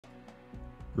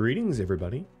Greetings,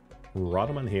 everybody.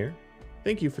 Rhadamant here.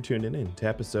 Thank you for tuning in to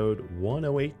episode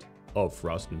 108 of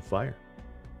Frost and Fire.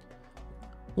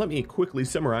 Let me quickly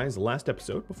summarize the last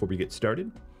episode before we get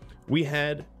started. We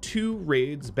had two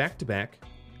raids back to back.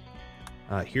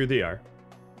 Here they are.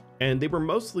 And they were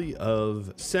mostly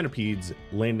of centipedes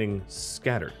landing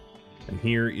scattered. And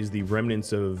here is the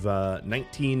remnants of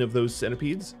 19 of those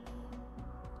centipedes.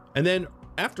 And then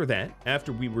after that,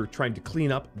 after we were trying to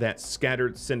clean up that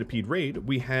scattered centipede raid,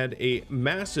 we had a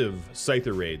massive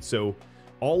scyther raid. So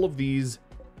all of these,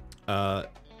 all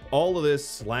of this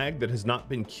slag that has not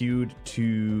been queued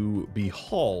to be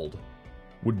hauled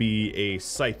would be a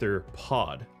scyther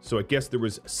pod. So I guess there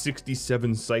was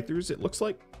 67 scythers, it looks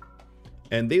like.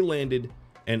 And they landed,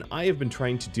 and I have been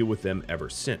trying to deal with them ever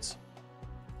since.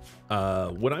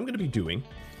 What I'm going to be doing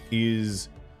is,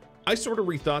 I sort of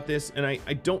rethought this, and I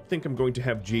don't think I'm going to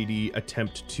have JD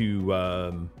attempt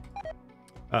to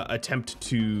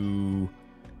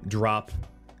drop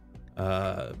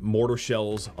mortar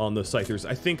shells on the scythers.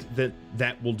 I think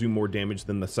that will do more damage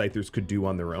than the scythers could do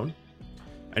on their own.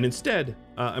 And instead,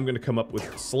 I'm going to come up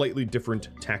with slightly different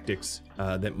tactics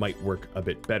that might work a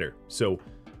bit better. So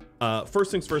first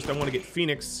things first, I want to get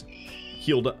Phoenix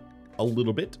healed up a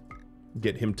little bit,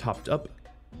 get him topped up.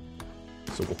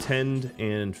 So we'll tend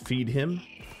and feed him.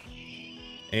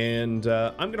 And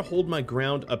I'm going to hold my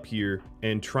ground up here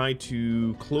and try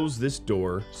to close this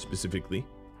door specifically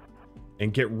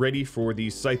and get ready for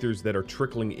these scythers that are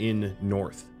trickling in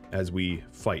north as we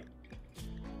fight.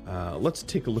 Let's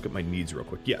take a look at my needs real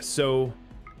quick. Yeah, so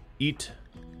eat.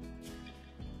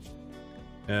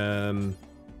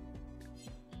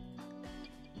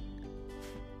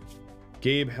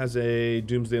 Gabe has a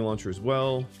Doomsday Launcher as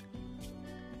well.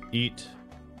 Eat.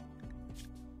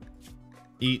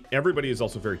 Eat. Everybody is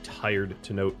also very tired,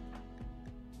 to note.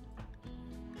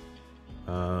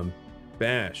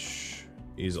 Bash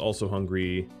is also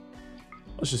hungry.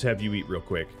 Let's just have you eat real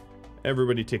quick.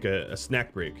 Everybody take a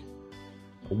snack break.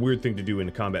 A weird thing to do in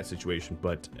a combat situation,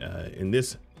 but in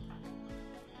this,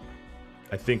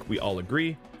 I think we all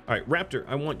agree. All right, Raptor,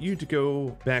 I want you to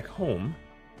go back home.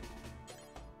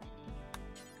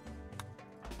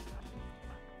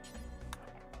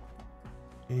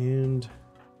 And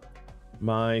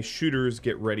my shooters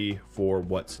get ready for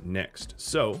what's next.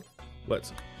 So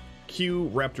let's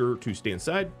cue Raptor to stay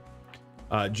inside.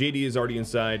 JD is already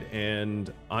inside,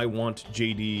 and I want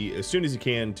JD, as soon as he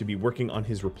can, to be working on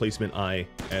his replacement eye,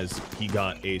 as he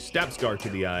got a stab scar to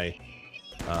the eye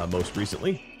most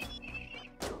recently.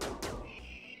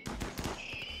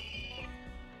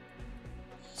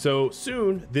 So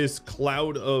soon, this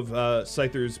cloud of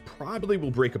scythers probably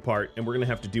will break apart, and we're going to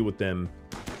have to deal with them.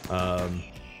 And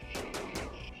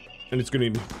it's going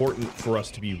to be important for us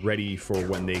to be ready for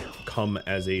when they come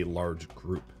as a large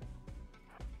group.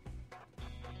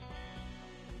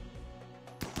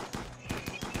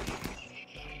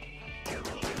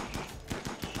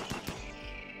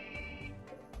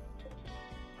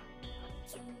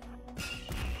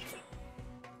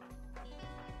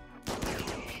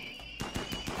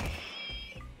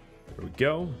 There we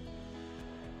go.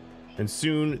 And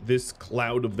soon this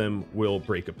cloud of them will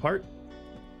break apart.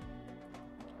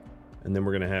 And then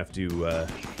we're going to have to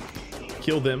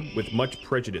kill them with much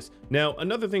prejudice. Now,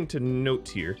 another thing to note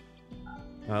here.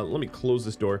 Let me close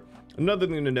this door. Another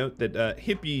thing to note that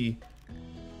Hippie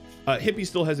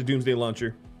still has a Doomsday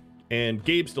Launcher. And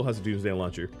Gabe still has a Doomsday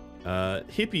Launcher.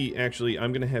 Hippie, actually,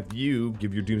 I'm going to have you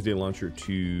give your Doomsday Launcher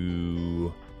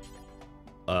to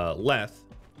Leth.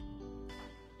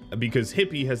 Because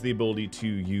Hippie has the ability to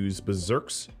use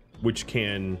Berserks, which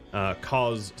can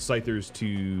cause scythers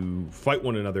to fight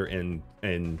one another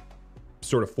and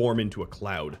sort of form into a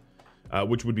cloud,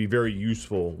 which would be very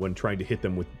useful when trying to hit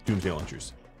them with Doomsday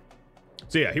Launchers.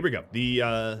 So yeah, here we go.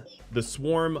 The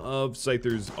swarm of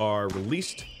scythers are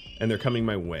released, and they're coming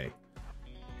my way.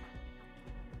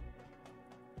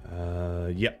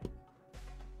 Yep.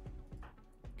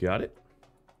 Got it.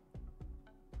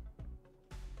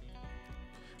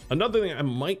 Another thing I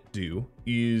might do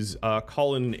is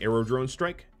call in an arrow drone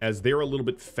strike, as they're a little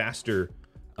bit faster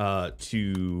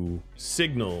to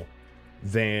signal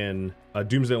than a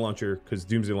Doomsday Launcher, because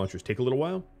Doomsday Launchers take a little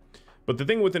while. But the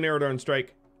thing with an arrow drone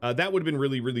strike, that would have been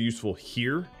really, really useful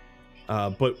here.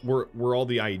 But where all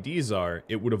the IEDs are,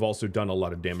 it would have also done a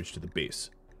lot of damage to the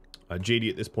base. JD,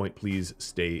 at this point, please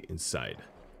stay inside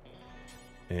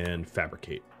and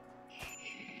fabricate.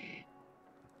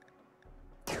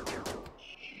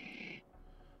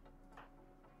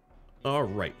 All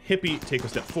right, Hippie, take a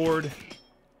step forward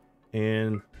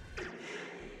and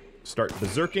start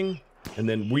berserking, and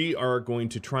then we are going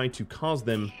to try to cause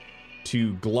them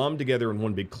to glom together in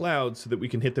one big cloud so that we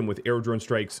can hit them with aerodrone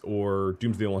strikes or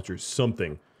doomsday launchers,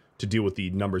 something to deal with the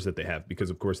numbers that they have, because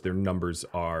of course their numbers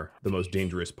are the most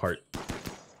dangerous part.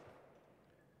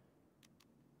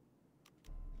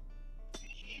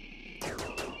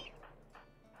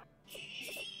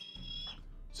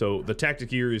 So the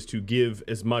tactic here is to give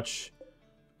as much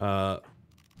to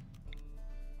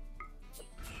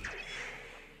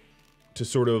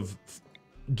sort of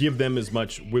give them as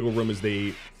much wiggle room as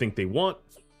they think they want.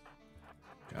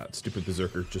 God, stupid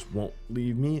berserker just won't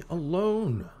leave me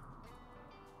alone.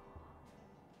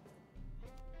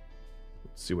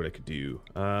 Let's see what I could do.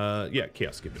 Yeah,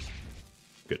 chaos, give it.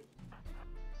 Good.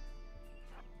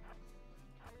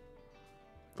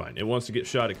 Fine, it wants to get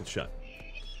shot, it gets shot.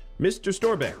 Mr.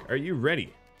 Storbeck, are you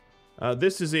ready?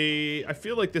 This is a... I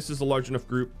feel like this is a large enough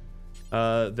group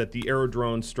that the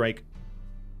aerodrone strike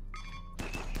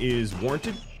is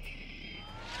warranted.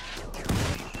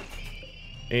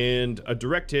 And a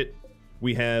direct hit,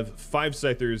 we have 5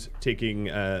 Scythers taking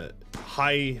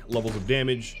high levels of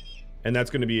damage, and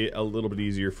that's going to be a little bit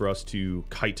easier for us to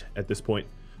kite at this point.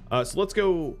 So let's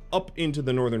go up into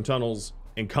the northern tunnels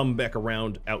and come back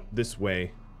around out this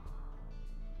way.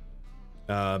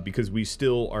 Because we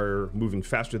still are moving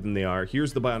faster than they are.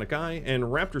 Here's the Bionic Eye, and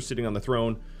Raptor sitting on the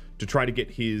throne to try to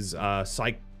get his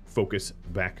psych focus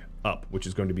back up, which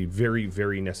is going to be very,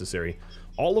 very necessary.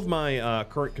 All of my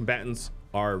current combatants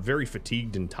are very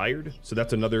fatigued and tired, so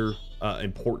that's another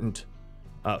important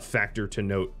factor to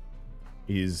note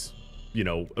is, you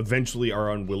know, eventually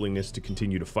our unwillingness to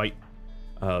continue to fight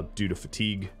due to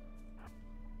fatigue.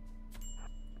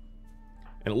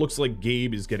 And it looks like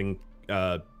Gabe is getting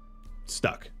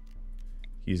stuck.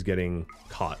 He's getting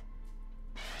caught.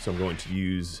 So I'm going to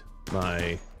use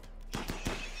my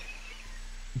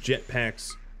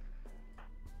jetpacks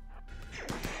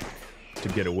to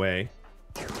get away.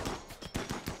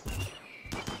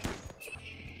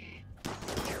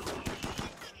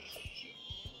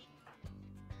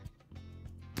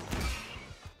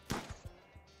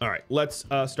 All right, let's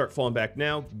start falling back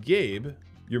now. Gabe,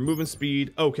 your movement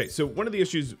speed. Okay, so one of the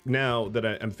issues now that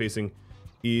I'm facing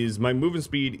is my movement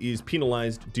speed is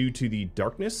penalized due to the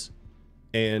darkness,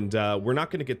 and we're not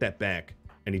going to get that back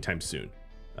anytime soon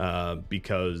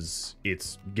because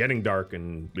it's getting dark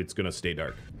and it's going to stay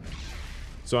dark.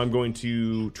 So I'm going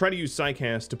to try to use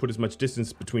Psycast to put as much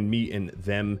distance between me and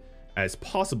them as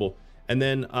possible, and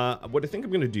then what I think I'm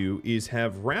going to do is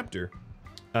have Raptor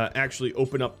actually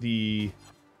open up the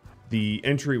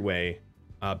entryway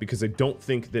because I don't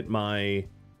think that my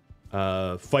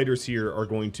fighters here are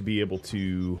going to be able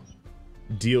to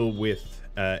deal with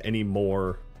any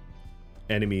more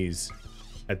enemies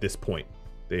at this point.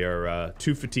 They are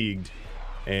too fatigued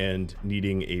and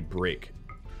needing a break.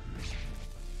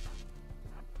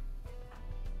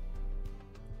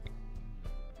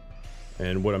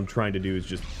 And what I'm trying to do is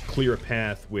just clear a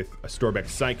path with a Storbeck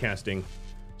Psycasting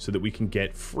so that we can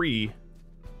get free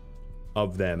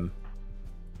of them.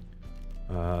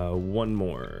 One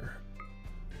more.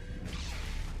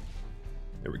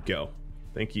 There we go.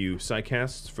 Thank you,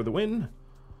 Psycasts, for the win.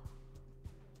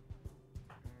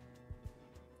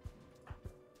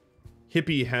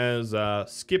 Hippie has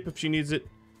Skip if she needs it,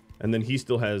 and then he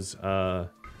still has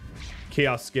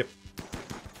Chaos Skip.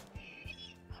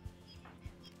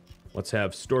 Let's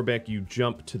have Storbeck, you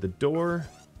jump to the door.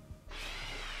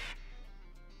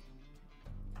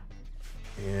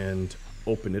 And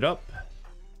open it up.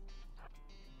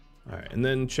 All right, and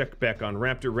then check back on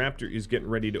Raptor. Raptor is getting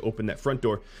ready to open that front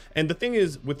door. And the thing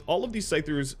is, with all of these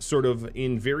Scythers sort of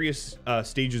in various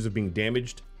stages of being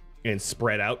damaged and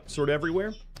spread out sort of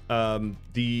everywhere,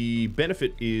 the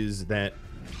benefit is that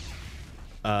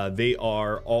they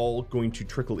are all going to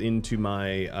trickle into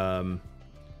my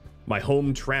my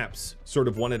home traps sort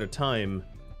of one at a time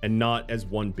and not as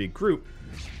one big group,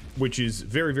 which is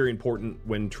very, very important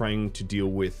when trying to deal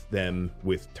with them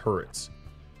with turrets.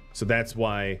 So that's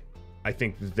why I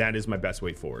think that is my best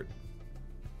way forward.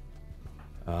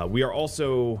 We are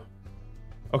also...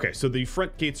 Okay, so the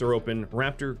front gates are open.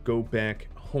 Raptor, go back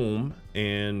home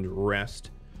and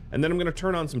rest. And then I'm going to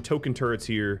turn on some token turrets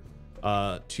here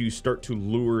to start to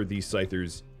lure these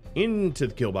Scythers into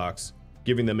the kill box,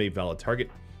 giving them a valid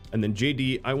target. And then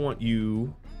JD, I want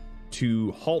you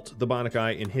to halt the Bionic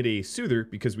Eye and hit a Soother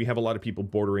because we have a lot of people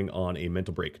bordering on a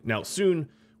mental break. Now, soon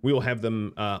we will have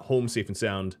them home safe and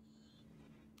sound,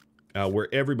 where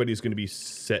everybody's going to be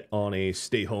set on a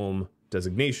stay home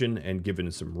designation and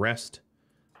given some rest.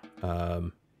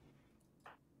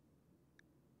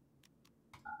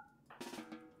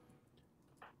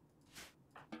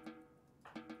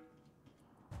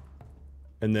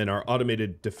 And then our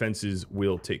automated defenses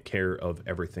will take care of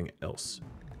everything else.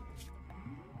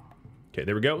 Okay,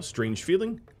 there we go. Strange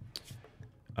feeling.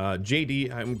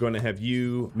 JD, I'm going to have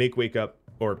you make wake up,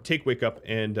 or take wake up,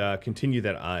 and continue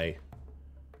that eye.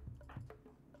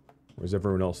 Whereas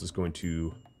everyone else is going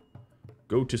to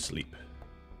go to sleep.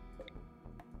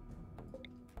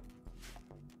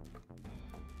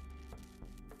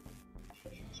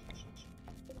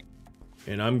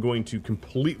 And I'm going to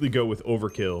completely go with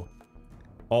overkill.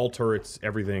 All turrets,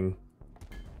 everything.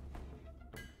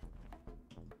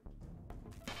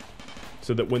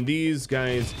 So that when these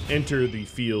guys enter the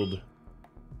field,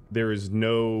 there is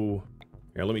no...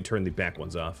 Here, let me turn the back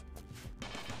ones off.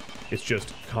 It's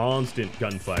just constant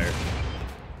gunfire.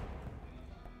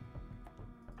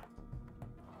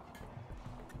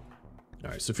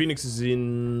 Alright, so Phoenix is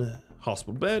in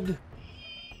hospital bed.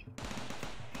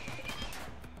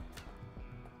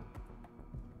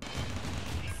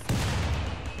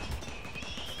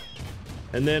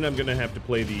 And then I'm gonna have to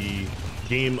play the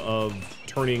game of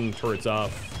turning turrets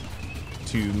off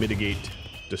to mitigate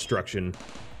destruction.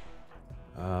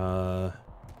 Okay,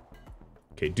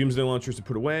 Doomsday launchers to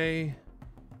put away.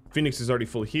 Phoenix is already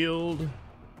full healed.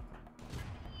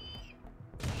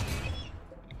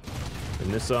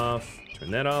 Turn this off.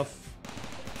 Turn that off.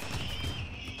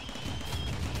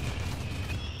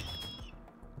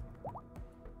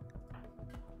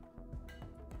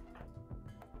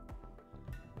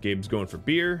 Gabe's going for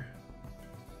beer.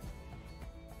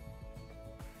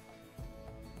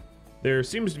 There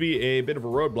seems to be a bit of a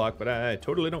roadblock, but I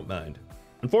totally don't mind.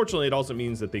 Unfortunately, it also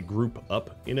means that they group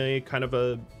up in a kind of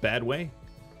a bad way.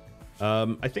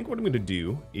 I think what I'm going to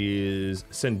do is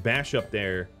send Bash up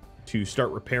there to start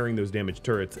repairing those damaged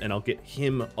turrets, and I'll get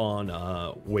him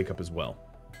on Wake Up as well.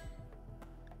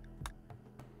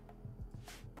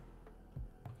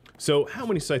 So how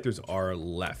many Scythers are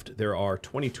left? There are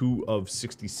 22 of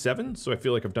 67, so I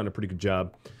feel like I've done a pretty good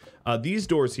job. These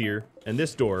doors here and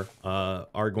this door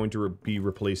are going to be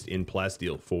replaced in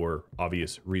plasteel for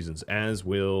obvious reasons, as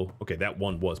will... Okay, that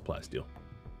one was plasteel.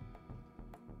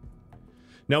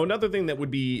 Now, another thing that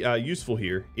would be useful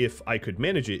here, if I could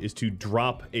manage it, is to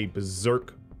drop a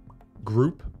Berserk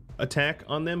group attack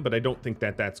on them, but I don't think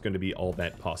that that's going to be all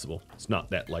that possible. It's not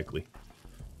that likely.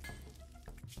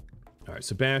 Alright,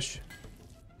 so Bash.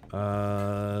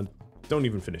 Don't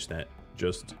even finish that.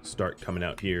 Just start coming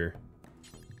out here.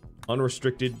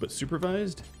 Unrestricted, but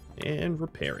supervised. And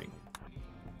repairing.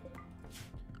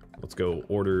 Let's go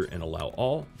order and allow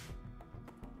all.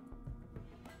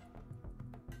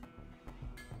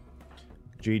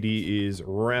 JD is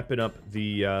wrapping up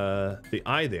the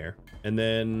eye there. And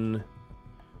then...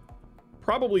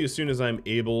 probably as soon as I'm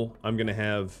able, I'm going to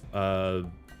have...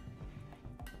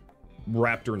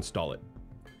 Raptor install it.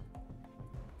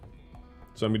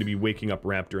 So I'm going to be waking up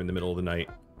Raptor in the middle of the night,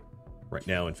 right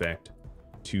now in fact,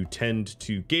 to tend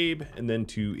to Gabe and then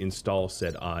to install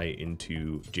said eye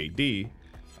into JD.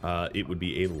 It would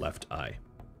be a left eye.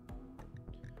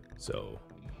 So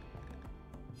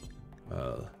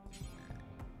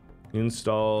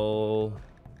install...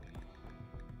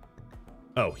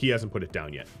 Oh, he hasn't put it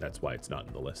down yet. That's why it's not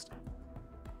in the list.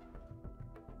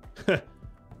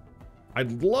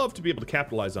 I'd love to be able to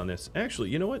capitalize on this.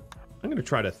 Actually, you know what? I'm going to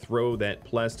try to throw that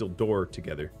plasteel door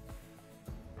together.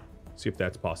 See if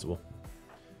that's possible.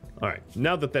 All right,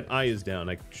 now that that eye is down,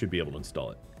 I should be able to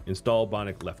install it. Install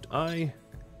Bionic left eye.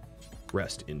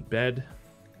 Rest in bed.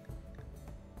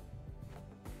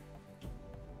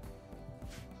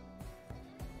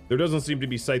 There doesn't seem to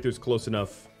be Scythers close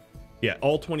enough. Yeah,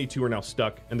 all 22 are now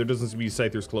stuck, and there doesn't seem to be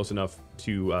Scythers close enough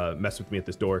to mess with me at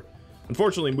this door.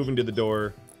 Unfortunately, moving to the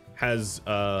door has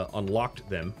unlocked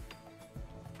them.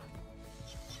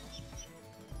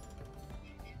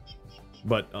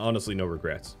 But honestly, no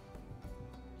regrets.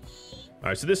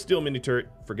 Alright, so this steel mini turret,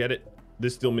 forget it.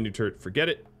 This steel mini turret, forget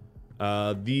it.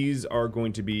 These are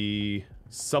going to be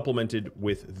supplemented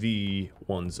with the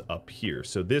ones up here.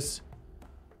 So this...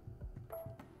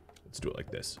 let's do it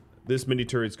like this. This mini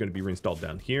turret is going to be reinstalled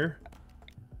down here.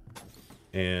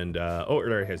 And, oh, it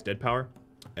already has dead power.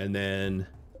 And then...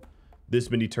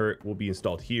 this mini turret will be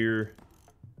installed here,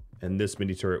 and this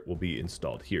mini turret will be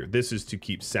installed here. This is to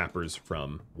keep sappers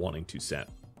from wanting to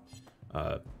sap.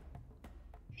 All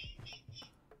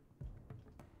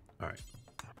right.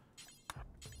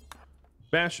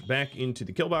 Bash back into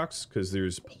the kill box, because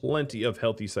there's plenty of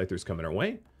healthy Scythers coming our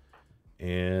way.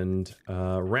 And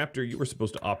Raptor, you were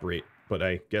supposed to operate, but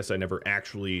I guess I never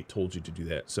actually told you to do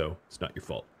that, so it's not your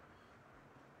fault.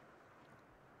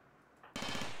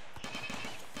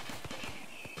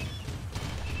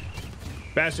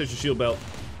 Bash has your shield belt.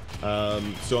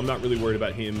 So I'm not really worried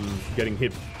about him getting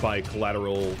hit by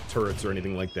collateral turrets or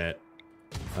anything like that.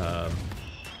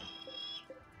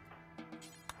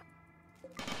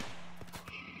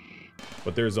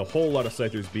 But there's a whole lot of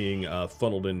Scythers being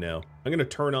funneled in now. I'm going to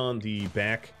turn on the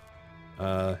back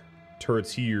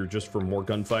turrets here just for more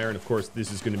gunfire. And of course,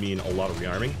 this is going to mean a lot of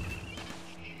rearming.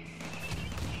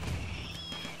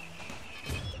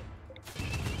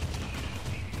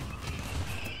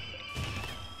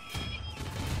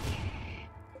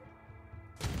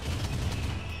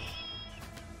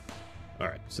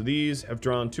 Alright, so these have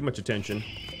drawn too much attention.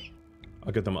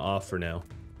 I'll get them off for now.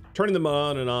 Turning them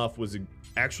on and off was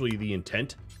actually the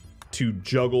intent, to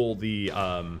juggle the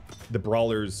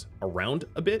brawlers around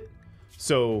a bit.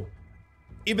 So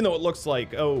even though it looks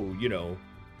like, oh, you know,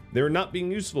 they're not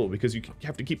being useful because you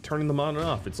have to keep turning them on and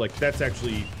off, it's like that's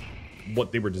actually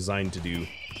what they were designed to do,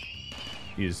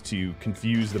 is to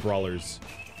confuse the brawlers.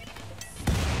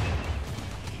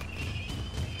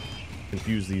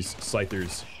 Confuse these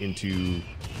Scythers into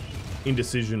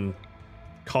indecision,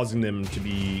 causing them to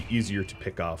be easier to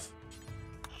pick off.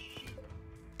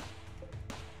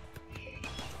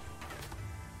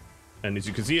 And as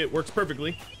you can see, it works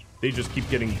perfectly. They just keep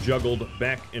getting juggled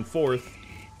back and forth,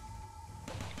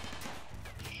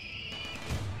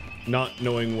 not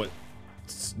knowing what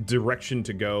direction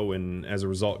to go, and as a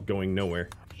result, going nowhere.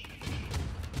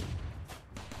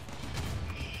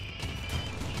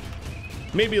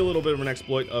 Maybe a little bit of an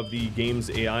exploit of the game's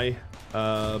AI,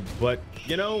 but,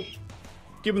 you know,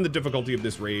 given the difficulty of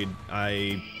this raid,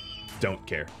 I don't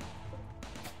care.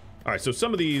 Alright, so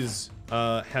some of these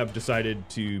have decided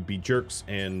to be jerks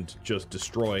and just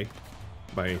destroy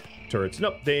my turrets.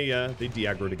 Nope, they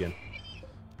de-aggroed again.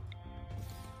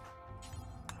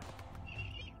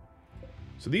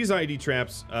 So these ID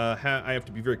traps, I have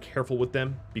to be very careful with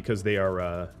them because they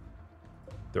are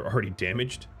they're already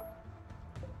damaged.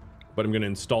 But I'm going to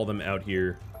install them out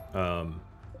here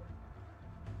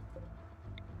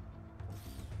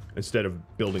instead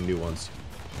of building new ones.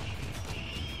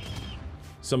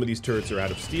 Some of these turrets are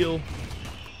out of steel,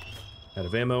 out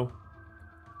of ammo.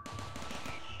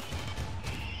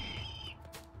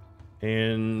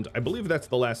 And I believe that's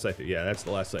the last Scyther. Yeah, that's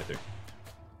the last Scyther.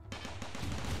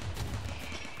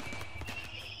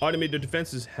 Automated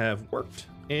defenses have worked,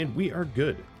 and we are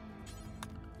good.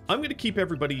 I'm going to keep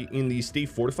everybody in the stay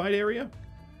fortified area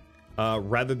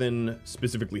rather than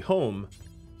specifically home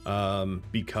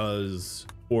because,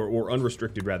 or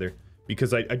unrestricted rather,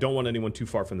 because I don't want anyone too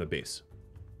far from the base.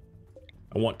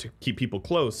 I want to keep people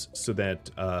close so that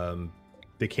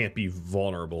they can't be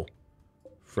vulnerable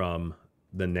from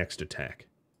the next attack.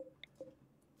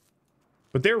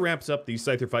 But there wraps up the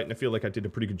Scyther fight, and I feel like I did a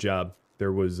pretty good job.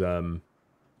 There was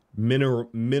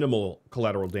minimal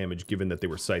collateral damage given that they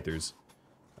were Scythers.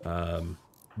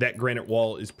 That granite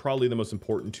wall is probably the most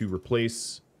important to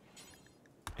replace,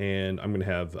 and I'm going to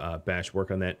have Bash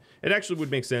work on that. It actually would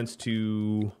make sense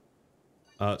to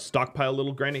stockpile a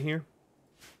little granite here.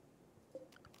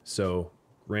 So,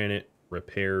 granite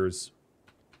repairs,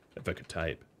 if I could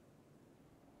type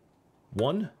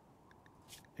 1,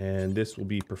 and this will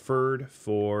be preferred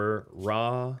for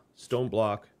raw stone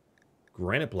block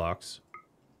granite blocks.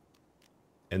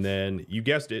 And then, you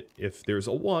guessed it, if there's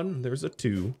a 1, there's a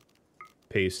 2.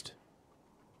 Paste.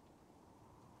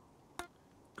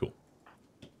 Cool.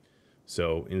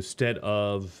 So, instead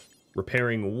of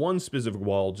repairing one specific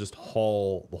wall, just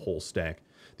haul the whole stack.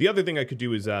 The other thing I could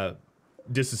do is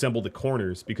disassemble the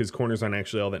corners, because corners aren't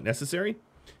actually all that necessary.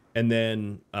 And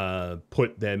then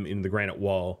put them in the granite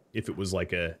wall if it was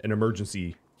like an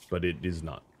emergency, but it is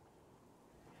not.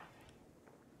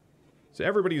 So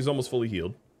everybody is almost fully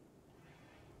healed.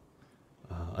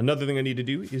 Another thing I need to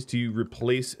do is to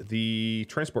replace the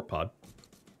transport pod.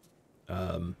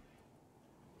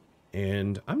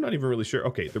 And I'm not even really sure.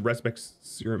 Okay, the Respex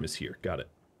serum is here. Got it.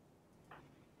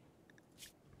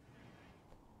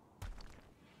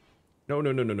 No.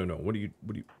 What are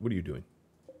you doing?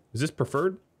 Is this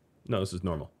preferred? No, this is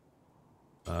normal.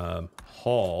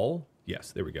 Haul.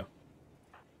 Yes, there we go.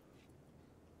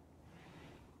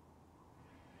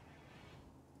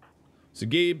 So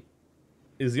Gabe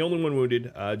is the only one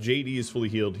wounded. JD is fully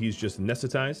healed. He's just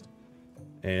anesthetized.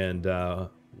 And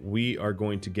we are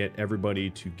going to get everybody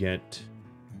to get...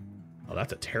 Oh,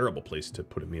 that's a terrible place to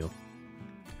put a meal.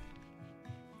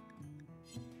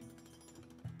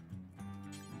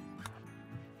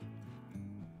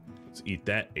 Let's eat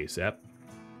that ASAP.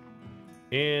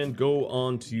 And go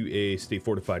on to a stay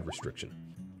fortified restriction.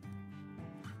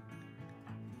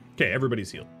 Okay,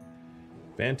 everybody's healed.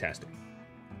 Fantastic.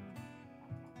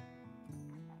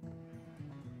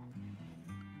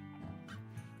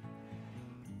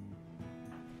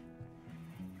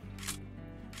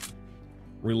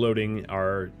 reloading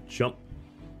our jump,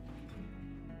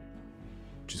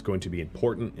 which is going to be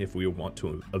important if we want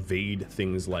to evade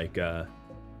things like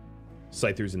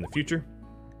Scythers in the future.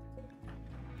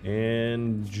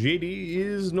 And JD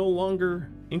is no longer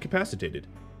incapacitated.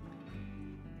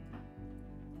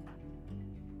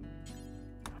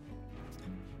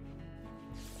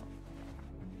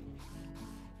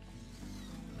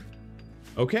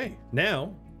 Okay,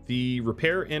 now the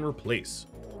repair and replace.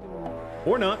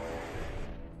 Or not.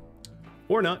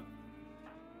 Or not.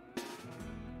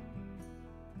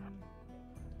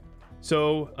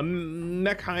 So, a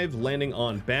mech hive landing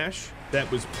on Bash,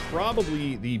 that was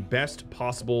probably the best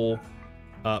possible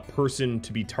person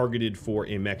to be targeted for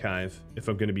a mech hive, if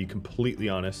I'm going to be completely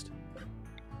honest.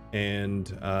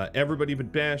 And everybody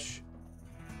but Bash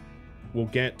will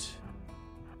get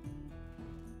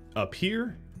up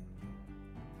here.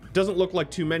 Doesn't look like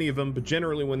too many of them, but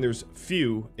generally when there's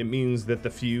few, it means that the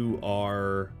few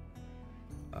are,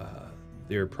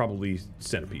 they're probably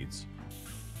centipedes.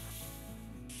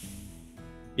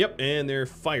 Yep, and they're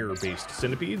fire-based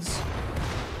centipedes.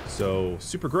 So,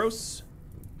 super gross.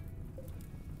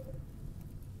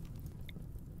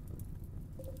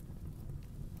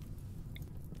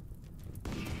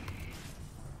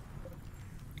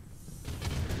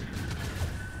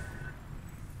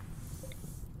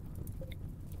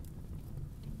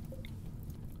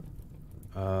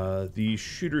 The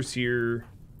shooters here,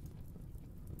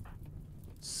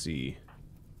 let's see.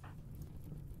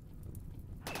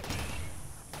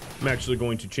 I'm actually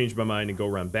going to change my mind and go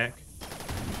around back.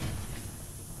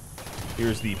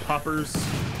 Here's the poppers.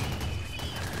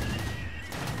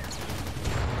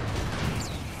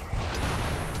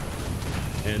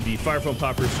 And the fire foam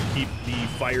poppers should keep the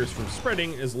fires from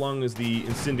spreading as long as the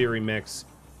incendiary mechs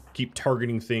keep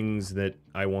targeting things that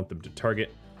I want them to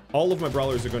target. All of my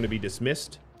brawlers are going to be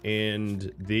dismissed,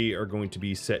 and they are going to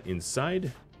be set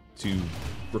inside to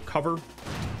recover.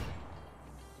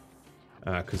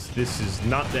 Because this is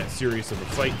not that serious of a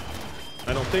fight,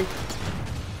 I don't think.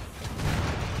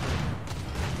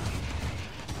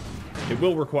 It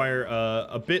will require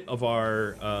a bit of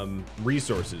our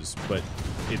resources, but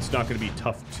it's not going to be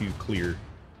tough to clear.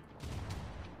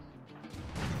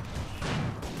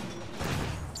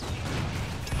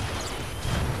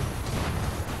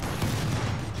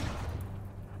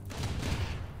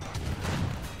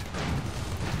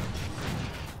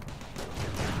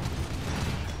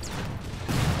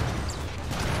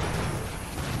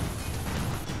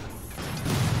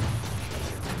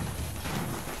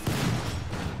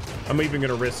 I'm even going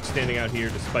to risk standing out here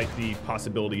despite the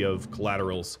possibility of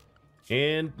collaterals.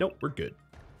 And nope, we're good.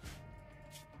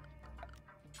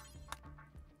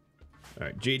 All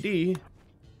right, JD,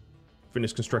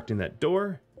 finish constructing that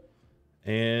door.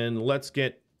 And let's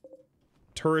get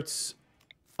turrets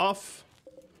off,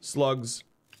 slugs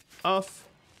off,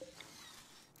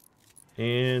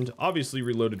 and obviously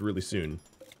reloaded really soon.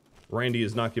 Randy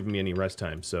is not giving me any rest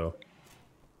time, so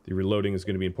the reloading is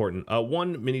going to be important.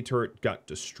 One mini turret got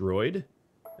destroyed,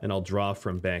 and I'll draw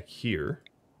from back here.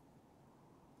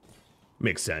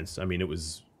 Makes sense. I mean, it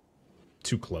was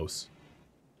too close.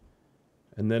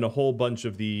 And then a whole bunch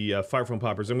of the fire foam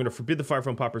poppers. I'm going to forbid the fire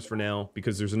foam poppers for now,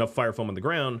 because there's enough fire foam on the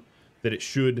ground that it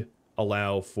should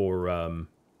allow for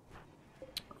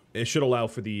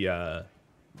the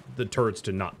turrets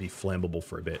to not be flammable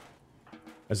for a bit,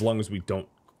 as long as we don't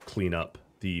clean up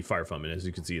the fire foam, and as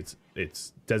you can see,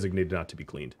 it's designated not to be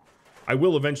cleaned. I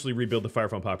will eventually rebuild the fire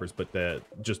foam poppers, but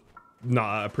just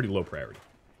not a pretty low priority.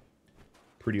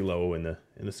 Pretty low in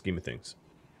the scheme of things.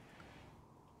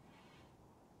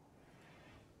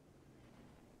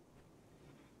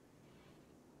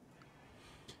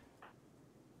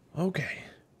 Okay,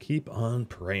 keep on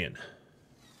praying.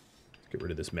 Let's get rid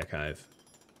of this mech hive.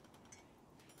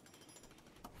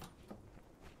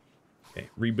 Okay,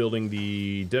 rebuilding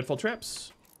the deadfall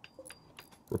traps.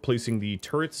 Replacing the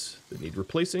turrets that need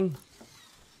replacing.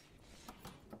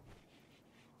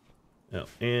 Oh,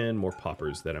 and more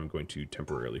poppers that I'm going to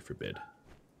temporarily forbid.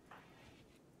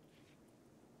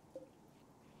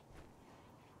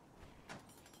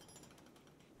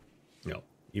 No,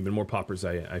 even more poppers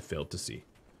I failed to see.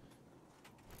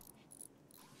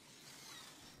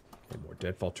 Okay, more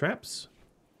deadfall traps.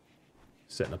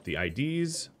 Setting up the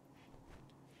IDs.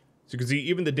 So you can see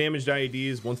even the damaged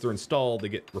IEDs, once they're installed, they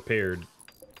get repaired.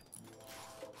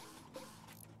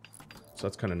 So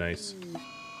that's kind of nice.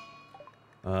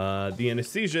 The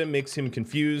anesthesia makes him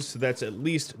confused, so that's at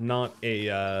least not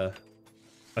a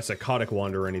psychotic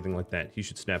wander or anything like that. He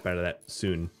should snap out of that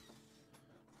soon.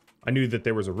 I knew that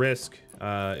there was a risk.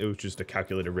 It was just a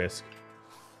calculated risk.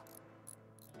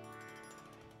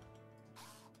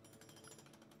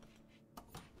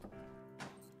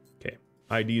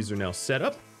 IDs are now set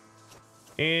up.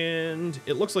 And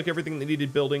it looks like everything that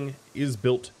needed building is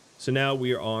built. So now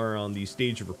we are on the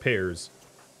stage of repairs.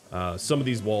 Some of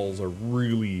these walls are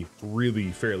really,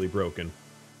 really fairly broken.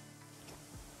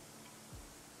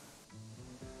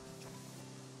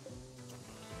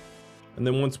 And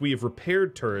then once we have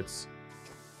repaired turrets,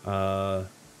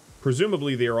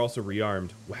 presumably they are also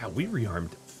rearmed. Wow, we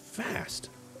rearmed fast.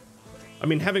 I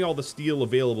mean, having all the steel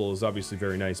available is obviously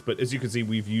very nice, but as you can see,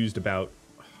 we've used about,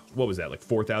 what was that, like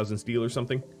 4,000 steel or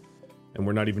something? And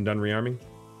we're not even done rearming?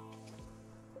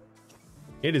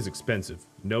 It is expensive,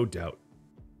 no doubt.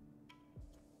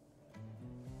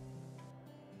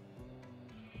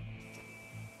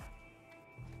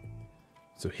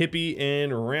 So Hippie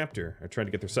and Raptor are trying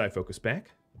to get their side focus back,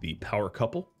 the power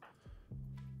couple.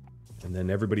 And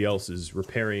then everybody else is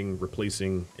repairing,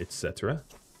 replacing, etc.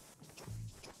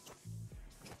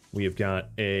 We have got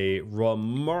a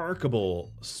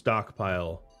remarkable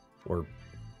stockpile, or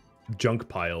junk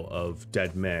pile, of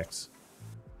dead mechs.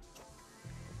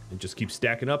 It just keeps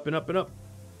stacking up and up and up.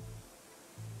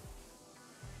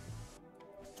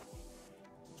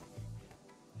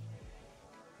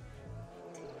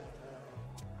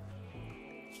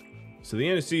 So the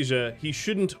anesthesia, he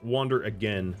shouldn't wander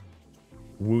again,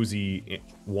 woozy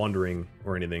wandering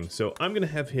or anything. So I'm going to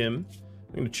have him,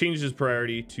 I'm going to change his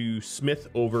priority to smith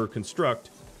over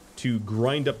construct to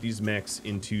grind up these mechs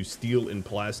into steel and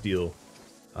plasteel.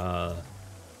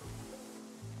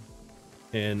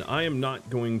 And I am not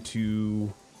going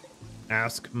to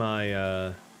ask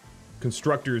my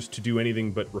constructors to do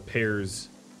anything but repairs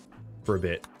for a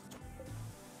bit.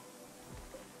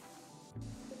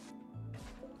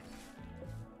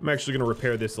 I'm actually going to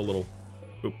repair this a little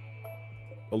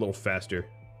faster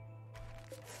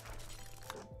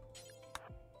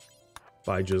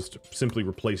by just simply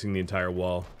replacing the entire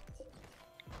wall.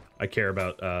 I care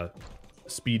about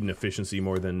speed and efficiency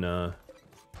more than the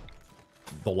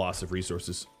loss of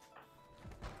resources.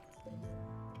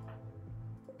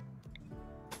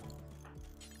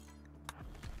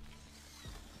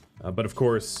 But of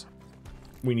course,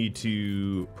 we need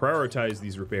to prioritize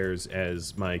these repairs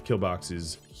as my kill box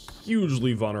is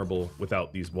hugely vulnerable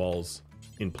without these walls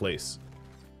in place.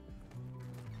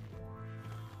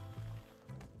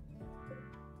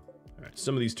 All right,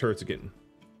 some of these turrets are getting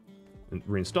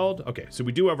reinstalled. Okay, so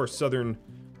we do have our southern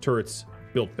turrets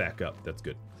built back up. That's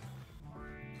good.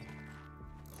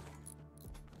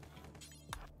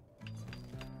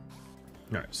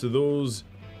 All right, so those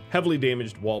heavily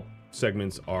damaged wall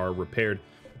segments are repaired.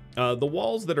 The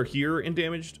walls that are here and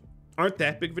damaged aren't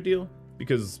that big of a deal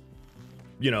because,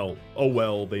 you know, oh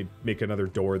well, they make another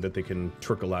door that they can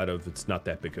trickle out of. It's not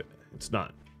that big. It's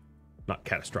not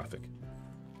catastrophic,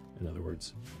 in other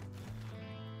words.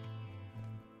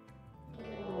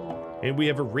 And we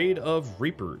have a raid of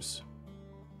Reapers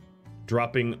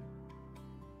dropping.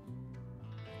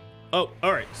 Oh,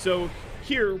 all right. So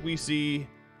here we see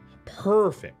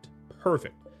perfect.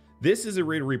 This is a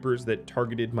raid of Reapers that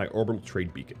targeted my orbital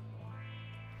trade beacon.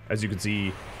 As you can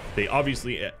see, they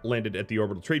obviously landed at the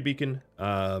orbital trade beacon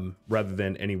rather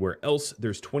than anywhere else.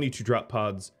 There's 22 drop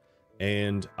pods,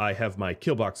 and I have my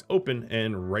kill box open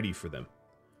and ready for them.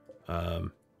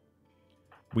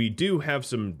 We do have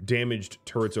some damaged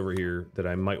turrets over here that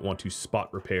I might want to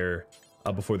spot repair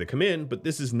before they come in, but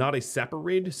this is not a sapper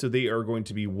raid, so they are going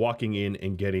to be walking in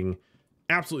and getting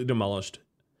absolutely demolished,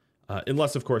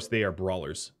 unless, of course, they are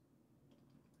brawlers.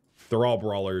 They're all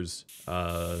brawlers.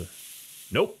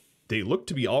 Nope. They look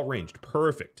to be all ranged.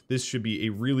 Perfect. This should be a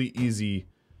really easy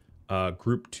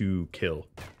group to kill.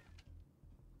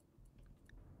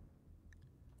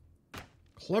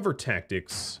 Clever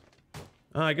tactics.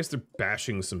 I guess they're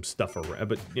bashing some stuff around,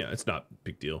 but yeah, it's not a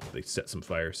big deal. They set some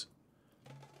fires.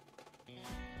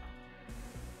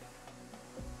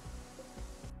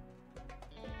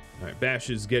 All right, Bash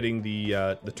is getting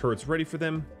the turrets ready for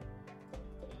them.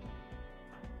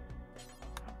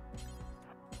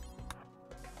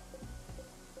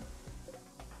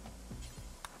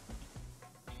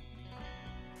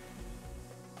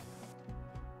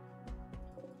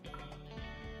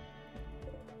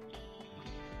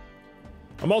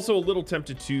 I'm also a little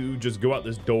tempted to just go out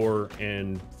this door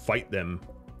and fight them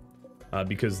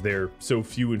because they're so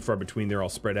few and far between. They're all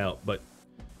spread out, but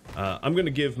I'm going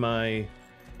to give my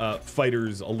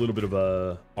fighters a little bit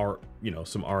of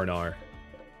some R&R,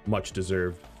 much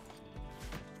deserved.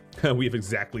 We have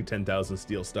exactly 10,000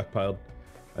 steel stockpiled.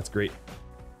 That's great.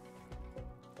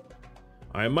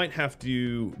 I might have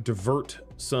to divert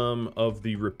some of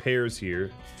the repairs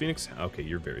here. Phoenix, okay,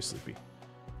 you're very sleepy.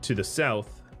 To the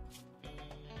south.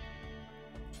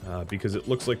 Because it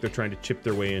looks like they're trying to chip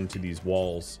their way into these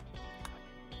walls.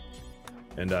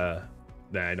 And nah,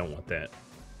 I don't want that.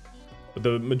 But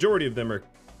the majority of them are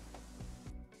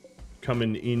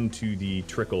coming into the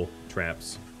trickle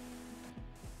traps.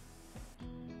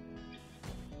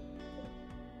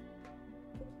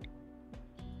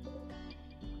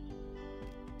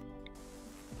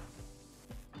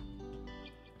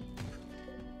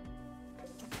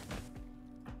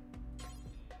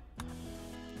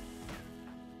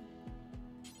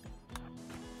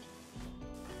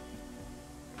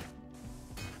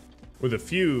 With a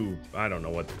few, I don't know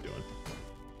what they're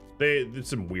doing. There's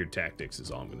some weird tactics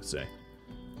is all I'm gonna say.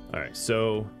 All right,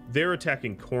 so they're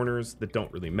attacking corners that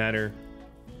don't really matter.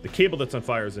 The cable that's on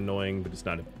fire is annoying, but it's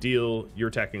not a big deal. You're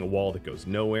attacking a wall that goes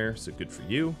nowhere, so good for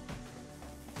you.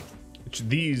 It's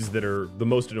these that are the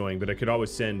most annoying, but I could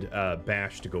always send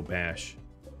Bash to go bash.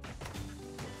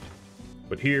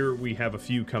 But here we have a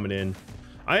few coming in.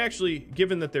 I actually,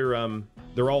 given that they're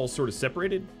all sort of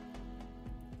separated,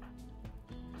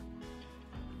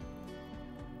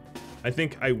 I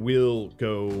think I will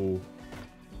go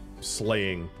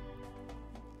slaying.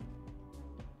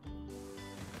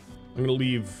 I'm gonna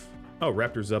leave. Oh,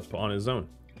 Raptor's up on his own.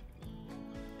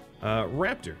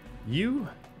 Raptor, you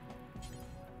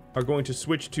are going to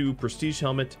switch to Prestige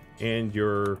Helmet and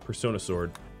your Persona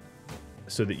Sword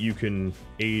so that you can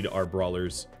aid our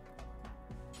brawlers.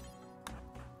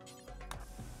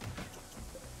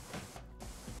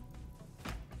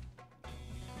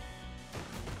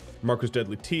 Marcus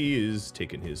Deadly T is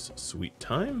taking his sweet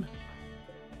time.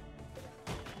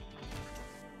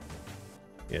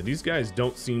 Yeah, these guys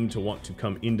don't seem to want to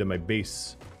come into my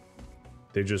base.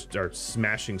 They just are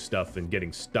smashing stuff and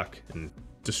getting stuck and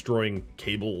destroying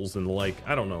cables and the like.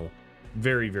 I don't know.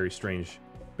 Very, very strange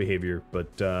behavior,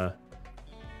 but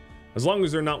as long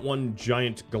as they're not one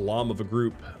giant glom of a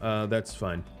group, that's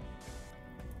fine.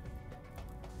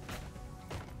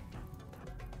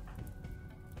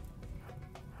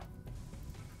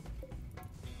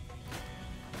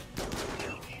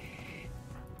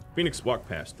 Phoenix walk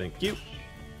past, thank you.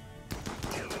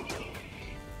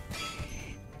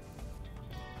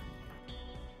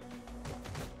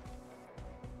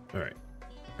 All right.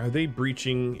 Are they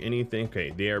breaching anything?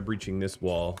 Okay, they are breaching this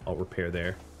wall. I'll repair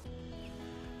there.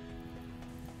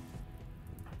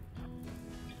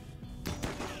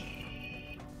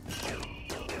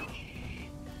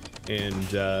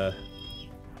 And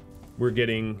we're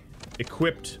getting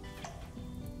equipped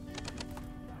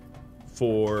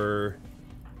for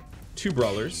 2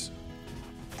 brawlers.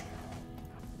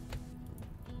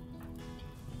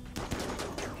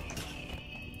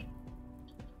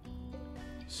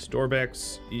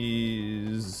 Storbex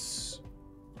is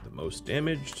the most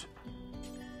damaged.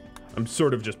 I'm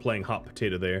sort of just playing hot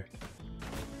potato there.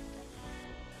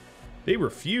 They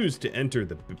refuse to enter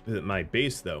my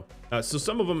base though. So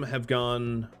some of them have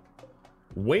gone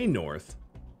way north.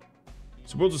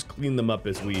 So we'll just clean them up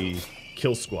as we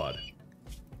kill squad.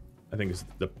 I think is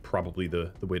probably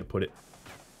the way to put it.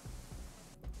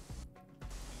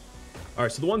 All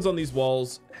right, so the ones on these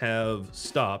walls have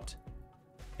stopped,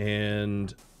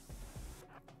 and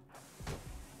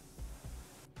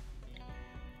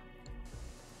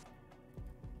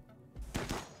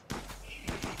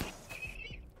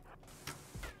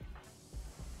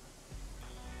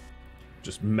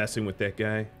just messing with that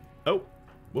guy. Oh,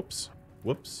 whoops,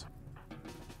 whoops.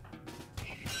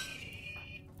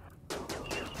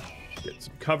 Get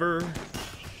some cover.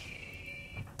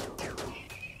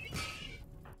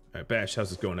 All right, Bash, how's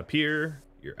this going up here?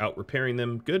 You're out repairing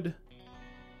them. Good.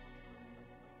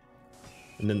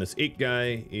 And then this 8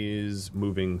 guy is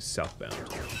moving southbound.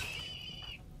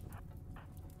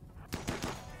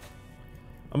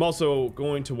 I'm also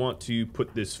going to want to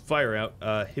put this fire out.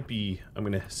 Hippie, I'm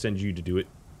going to send you to do it.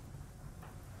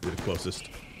 You're the closest.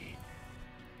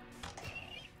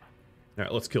 All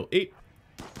right, let's kill 8.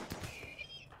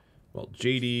 Well,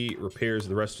 JD repairs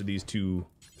the rest of these 2-3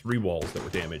 walls that were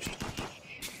damaged.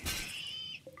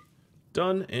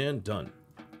 Done and done.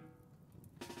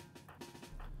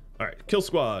 All right, kill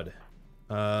squad.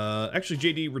 Actually,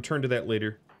 JD, return to that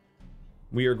later.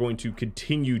 We are going to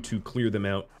continue to clear them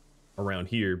out around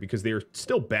here because they are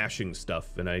still bashing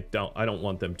stuff, and I don't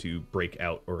want them to break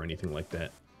out or anything like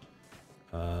that.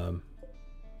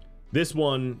 This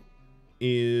one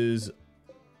is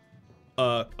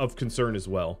of concern as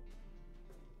well,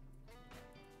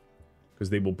 because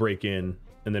they will break in,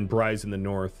 and then Bry's in the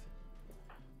north.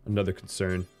 Another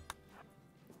concern.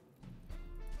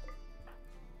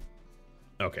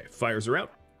 Okay, fires are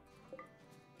out.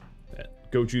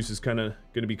 That Go Juice is kind of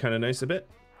going to be kind of nice a bit.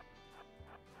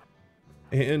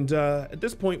 And at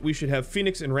this point, we should have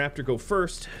Phoenix and Raptor go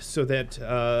first, so that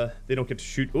they don't get to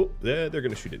shoot. Oh, they're going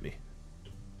to shoot at me.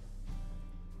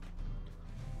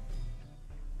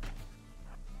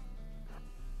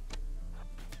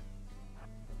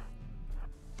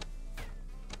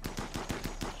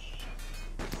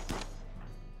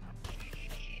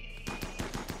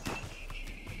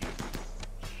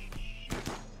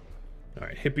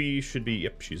 Hippie should be,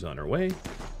 yep, she's on her way.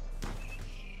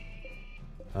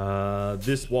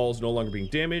 This wall is no longer being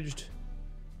damaged,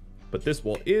 but this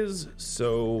wall is,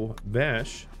 so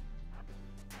Vash,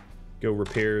 go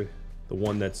repair the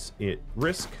one that's at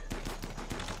risk.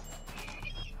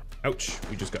 Ouch,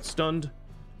 we just got stunned.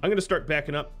 I'm gonna start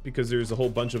backing up because there's a whole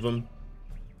bunch of them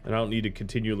and I don't need to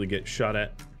continually get shot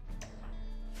at.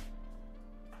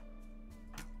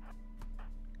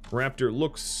 Raptor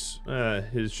looks,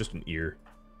 his just an ear.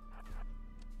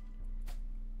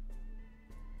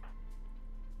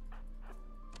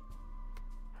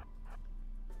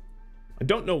 I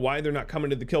don't know why they're not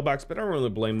coming to the kill box, but I don't really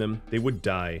blame them. They would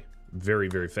die very,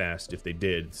 very fast if they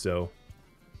did, so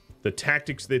the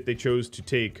tactics that they chose to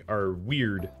take are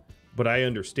weird, but I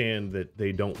understand that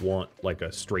they don't want like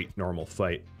a straight normal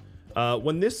fight.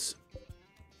 When this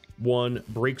one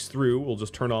breaks through, we'll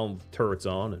just turn all the turrets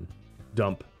on and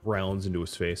dump rounds into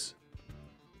his face.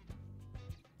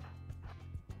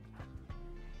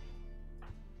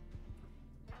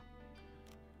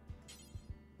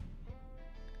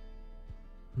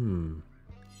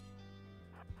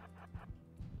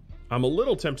 I'm a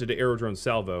little tempted to aerodrone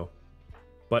salvo,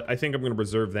 but I think I'm going to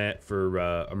reserve that for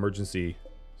emergency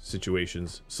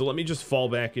situations. So let me just fall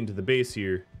back into the base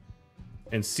here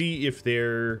and see if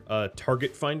their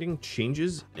target finding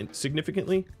changes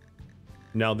significantly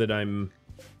now that I'm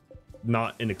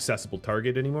not an accessible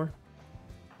target anymore.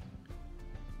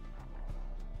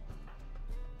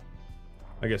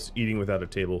 I guess eating without a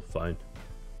table, fine.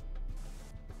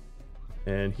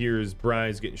 And here's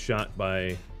Bryce getting shot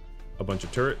by a bunch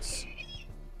of turrets.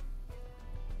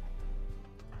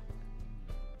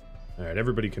 All right,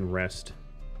 everybody can rest.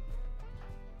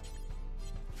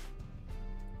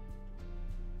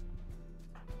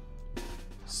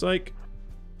 Psych.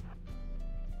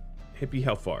 Hippie,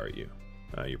 how far are you?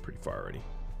 You're pretty far already.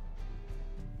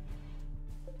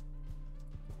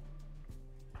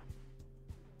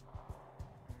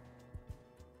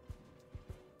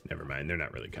 Never mind, they're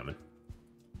not really coming.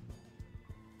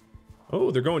 Oh,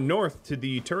 they're going north to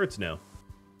the turrets now.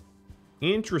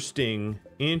 Interesting,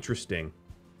 interesting.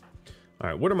 All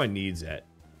right, what are my needs at?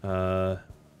 JD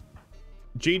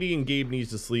and Gabe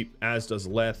needs to sleep, as does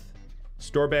Leth.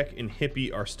 Storbeck and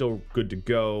Hippie are still good to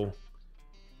go.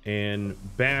 And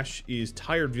Bash is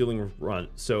tired feeling run.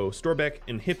 So Storbeck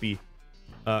and Hippie,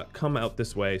 come out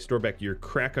this way. Storbeck, your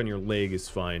crack on your leg is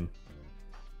fine.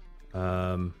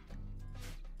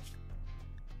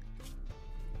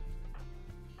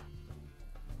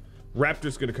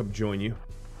 Raptor's gonna come join you,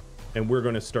 and we're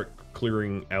gonna start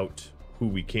clearing out who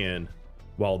we can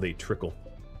while they trickle.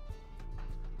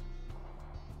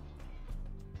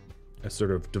 A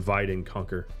sort of divide and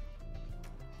conquer.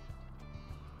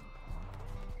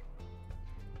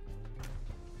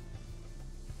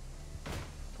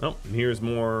 Oh, and here's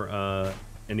more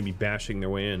enemy bashing their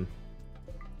way in.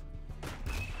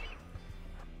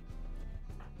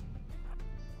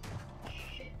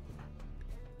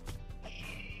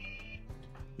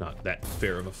 Not that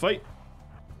fair of a fight.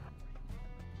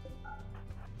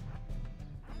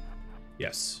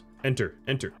 Yes. Enter,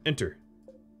 enter, enter.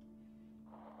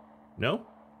 No?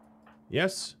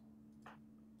 Yes.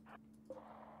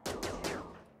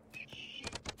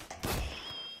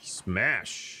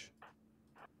 Smash.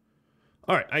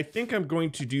 All right, I think I'm going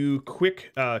to do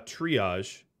quick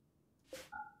triage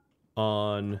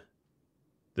on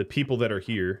the people that are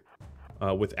here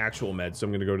with actual meds. So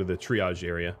I'm going to go to the triage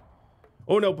area.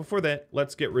 Oh no, before that,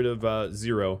 let's get rid of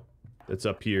Zero that's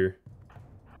up here.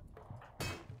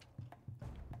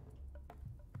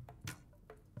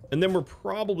 And then we're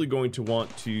probably going to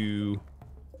want to...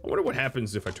 I wonder what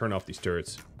happens if I turn off these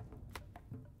turrets.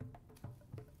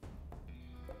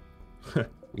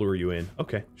 Lure you in.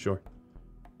 Okay, sure.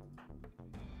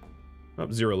 Oh,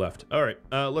 Zero left. All right,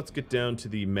 let's get down to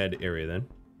the med area then.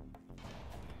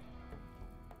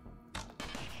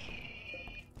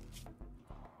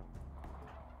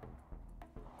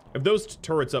 If those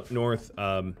turrets up north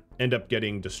end up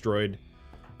getting destroyed,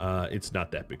 it's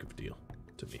not that big of a deal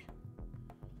to me.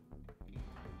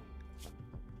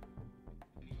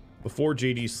 Before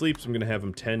JD sleeps, I'm going to have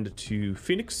him tend to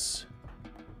Phoenix.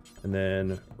 And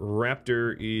then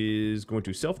Raptor is going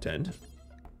to self-tend.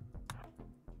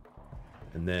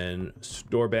 And then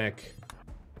Storbeck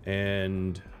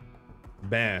and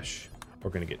Bash are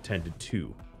going to get tended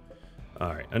to.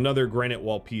 All right, another granite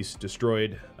wall piece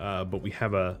destroyed, but we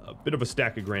have a bit of a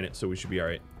stack of granite, so we should be all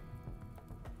right.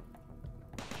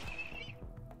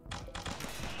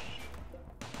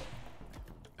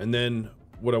 And then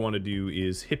what I want to do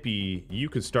is, Hippie, you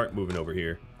can start moving over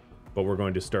here, but we're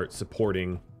going to start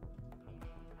supporting.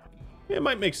 it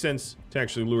might make sense to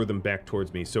actually lure them back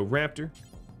towards me. So Raptor,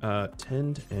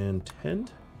 tend and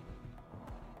tend.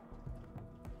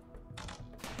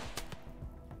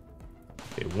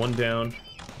 Okay, one down.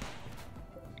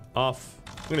 Off.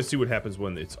 I'm gonna see what happens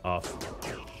when it's off.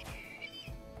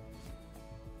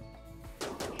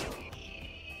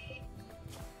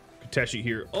 Kenshi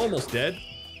here, almost dead.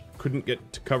 Couldn't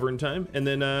get to cover in time. And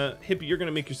then, Hippie, you're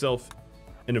gonna make yourself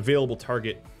an available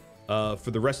target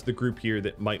for the rest of the group here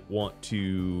that might want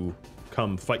to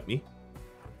come fight me.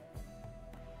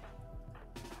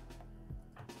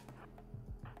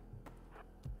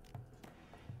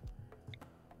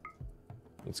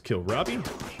 Let's kill Robbie.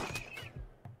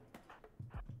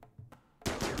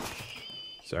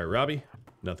 Sorry, Robbie.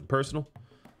 Nothing personal.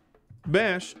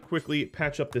 Bash, quickly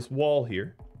patch up this wall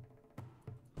here.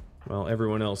 While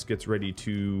everyone else gets ready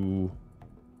to...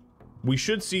 We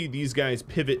should see these guys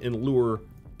pivot and lure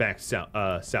back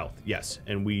south. Yes,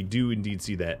 and we do indeed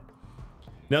see that.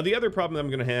 Now, the other problem I'm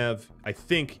going to have, I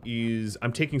think, is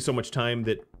I'm taking so much time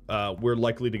that we're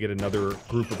likely to get another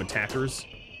group of attackers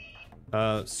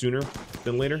sooner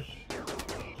than later.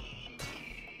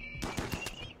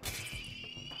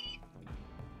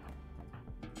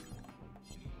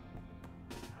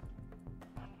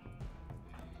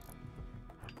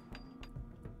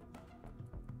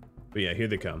 But yeah, here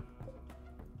they come.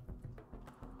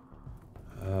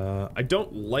 I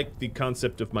don't like the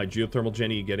concept of my geothermal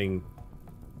Jenny getting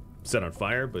set on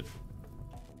fire, but...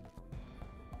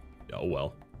 oh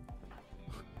well.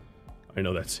 I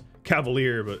know that's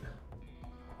cavalier, but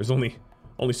there's only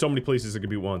so many places it could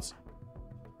be once.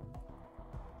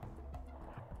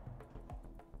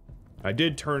 I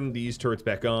did turn these turrets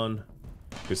back on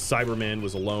because Cyberman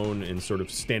was alone and sort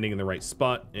of standing in the right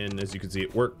spot, and as you can see,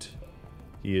 it worked.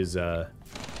 He is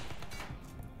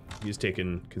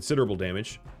taken considerable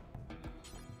damage.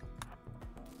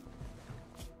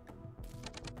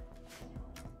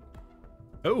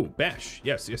 Oh, Bash.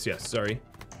 Yes, yes, yes. Sorry.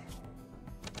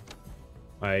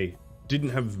 I didn't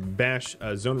have Bash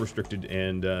zone restricted,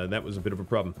 and that was a bit of a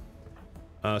problem.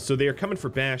 So they are coming for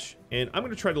Bash, and I'm going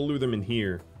to try to lure them in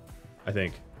here, I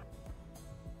think.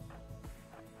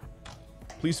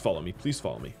 Please follow me. Please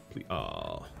follow me. Please.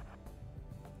 Aww.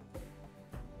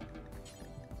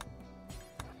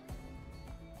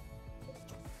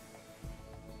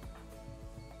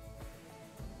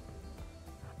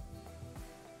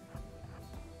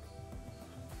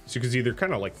 So you can see they're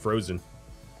kind of like frozen.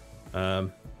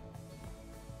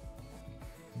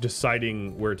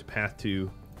 Deciding where to path to.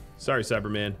 Sorry,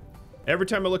 Cyberman. Every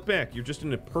time I look back, you're just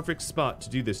in a perfect spot to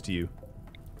do this to you.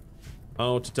 I don't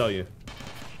know what to tell you.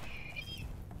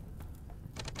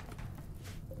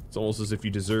 It's almost as if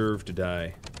you deserve to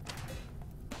die.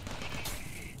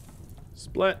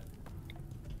 Splat.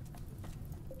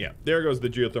 Yeah, there goes the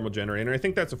geothermal generator. I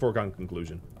think that's a foregone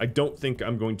conclusion. I don't think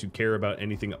I'm going to care about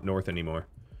anything up north anymore.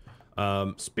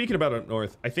 Speaking about up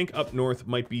north, I think up north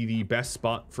might be the best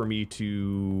spot for me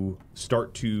to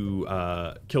start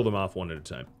to kill them off one at a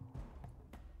time.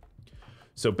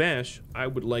 So Bash, I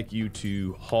would like you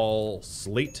to haul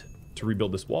slate to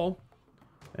rebuild this wall,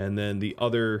 and then the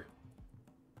other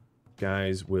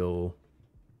guys will...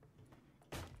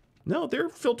 No, they're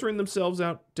filtering themselves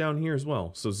out down here as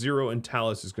well. So Zero and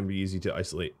Talus is going to be easy to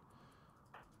isolate.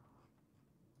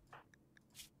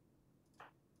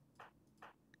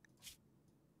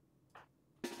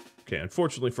 Okay,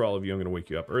 unfortunately for all of you, I'm going to wake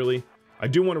you up early. I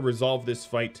do want to resolve this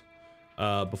fight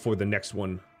before the next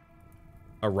one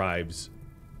arrives.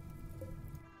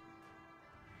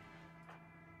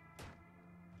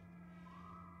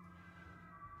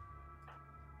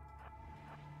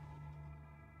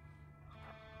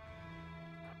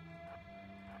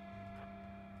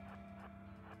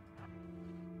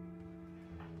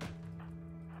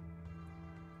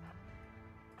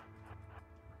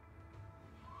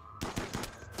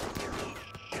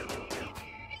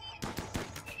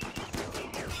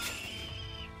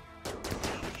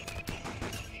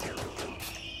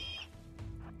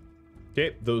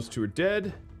 Okay, those two are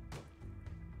dead.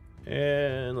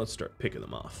 And let's start picking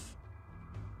them off.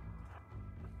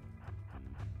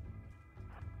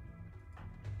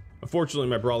 Unfortunately,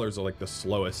 my brawlers are like the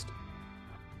slowest.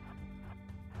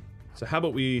 So how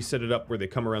about we set it up where they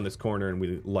come around this corner and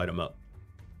we light them up.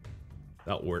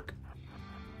 That'll work.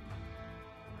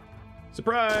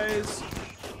 Surprise!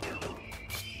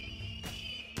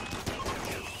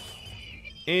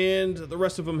 And the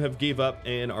rest of them have gave up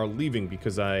and are leaving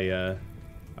because I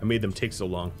made them take so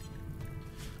long.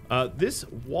 This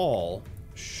wall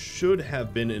should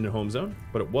have been in a home zone,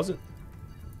 but it wasn't.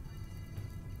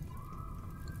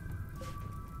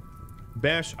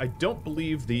 Bash, I don't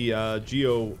believe the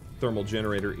geo thermal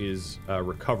generator is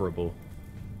recoverable,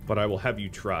 but I will have you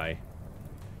try.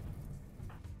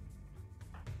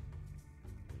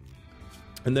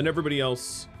 And then everybody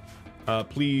else,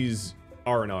 please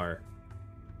R&R.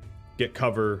 Get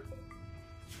cover.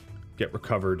 Get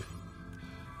recovered.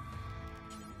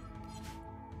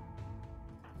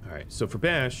 Alright, so for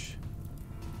Bash,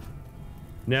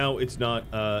 now it's not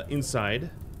inside.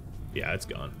 Yeah, it's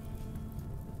gone.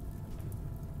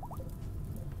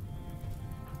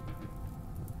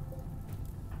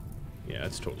 Yeah,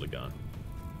 it's totally gone.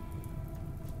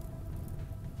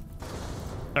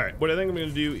 Alright, what I think I'm going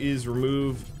to do is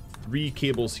remove 3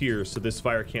 cables here so this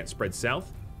fire can't spread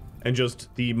south. And just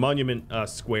the monument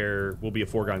square will be a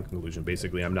foregone conclusion.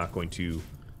 Basically, I'm not going to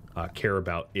care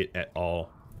about it at all.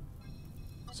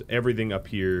 So everything up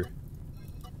here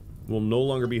will no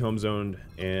longer be home zoned,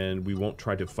 and we won't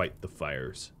try to fight the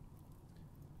fires.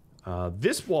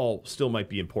 This wall still might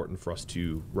be important for us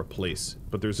to replace,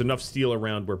 but there's enough steel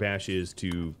around where Bash is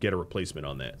to get a replacement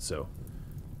on that. So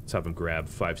let's have him grab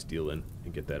 5 steel in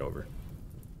and get that over.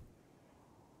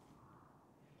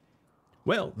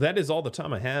 Well, that is all the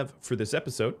time I have for this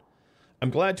episode.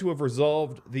 I'm glad to have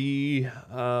resolved the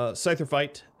Scyther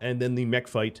fight, and then the mech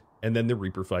fight, and then the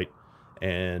Reaper fight.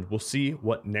 And we'll see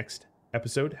what next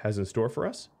episode has in store for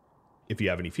us. If you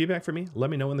have any feedback for me,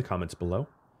 let me know in the comments below.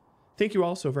 Thank you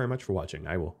all so very much for watching.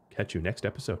 I will catch you next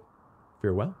episode.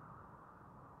 Farewell.